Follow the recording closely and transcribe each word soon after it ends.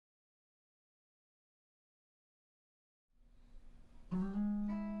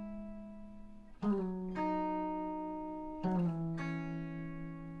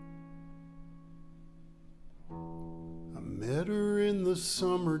the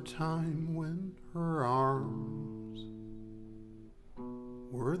summertime when her arms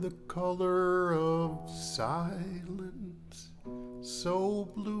were the color of silence,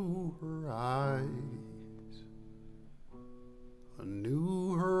 so blue her eyes, a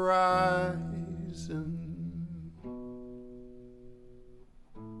new horizon.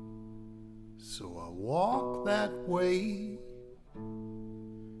 So I walk that way,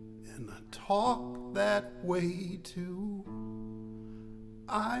 and I talk that way too.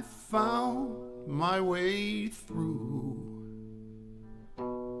 I found my way through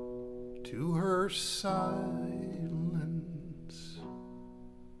to her silence.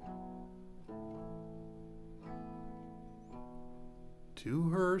 To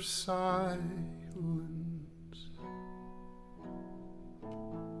her silence.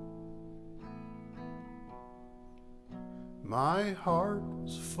 My heart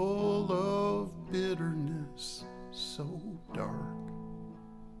was full of bitterness, so dark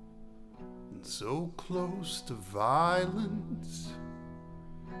and so close to violence.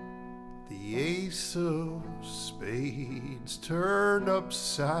 The ace of spades turned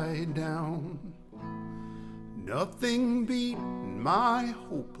upside down. Nothing beat in my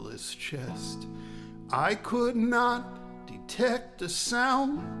hopeless chest. I could not detect a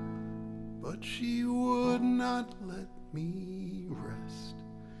sound, but she would not let me rest,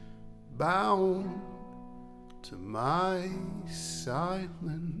 bound to my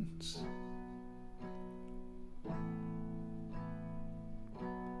silence.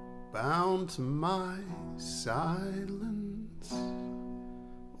 Bound to my silence.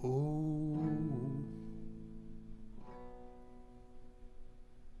 Oh.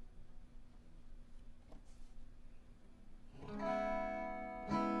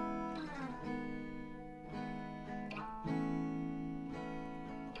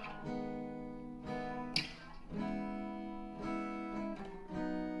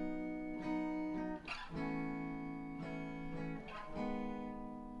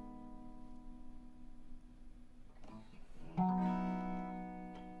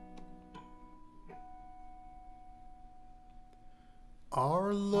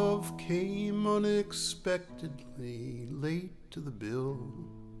 Our love came unexpectedly, late to the bill,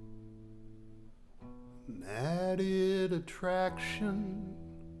 an added attraction,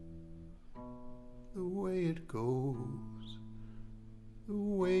 the way it goes, the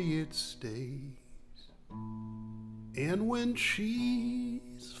way it stays. And when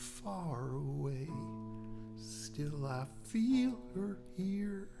she's far away, still I feel her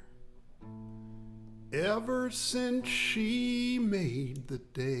here. Ever since she made the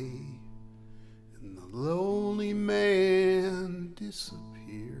day and the lonely man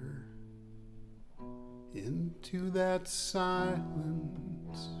disappear into that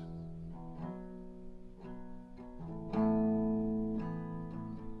silence.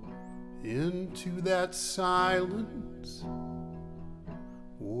 Into that silence.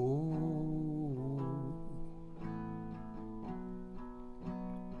 Oh.